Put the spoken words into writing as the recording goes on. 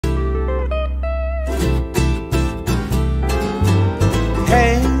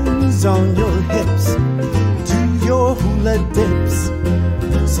hands on your hips, do your hula dips.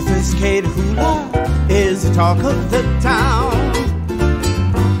 Sophisticated hula is the talk of the town.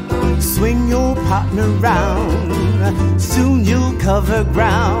 Swing your partner round, soon you'll cover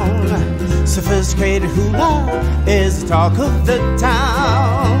ground. Sophisticated hula is the talk of the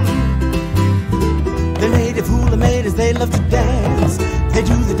town. The native hula maidens, they love to dance. They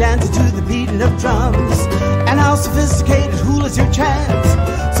do the dance to the beating of drums. And how sophisticated hula's your chance.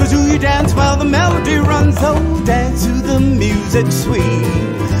 So do you dance while the melody runs. Oh, dance to the music sweet,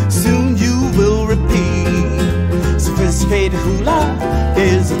 soon you will repeat. Sophisticated hula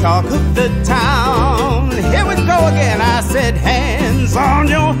is the talk of the town. Here we go again. I said hands on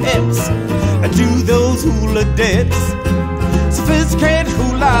your hips, do those hula dips. Sophisticated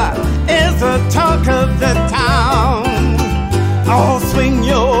hula is the talk of the town. Oh, swing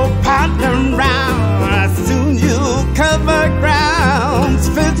your partner round, soon you'll cover ground.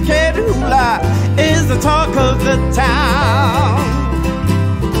 Sophisticated hula is the talk of the town.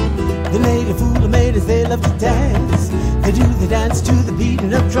 The native hula maidens, they love to dance. They do the dance to the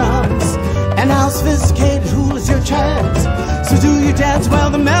beating of drums. And how sophisticated hula's your chance. So do you dance while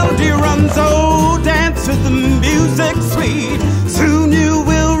the melody runs. Oh, dance to the music sweet, soon you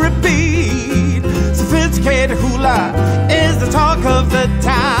will repeat. Sophisticated hula is the talk of the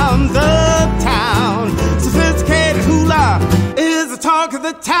town, the town. Sophisticated hula is the talk of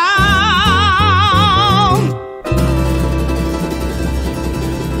the town.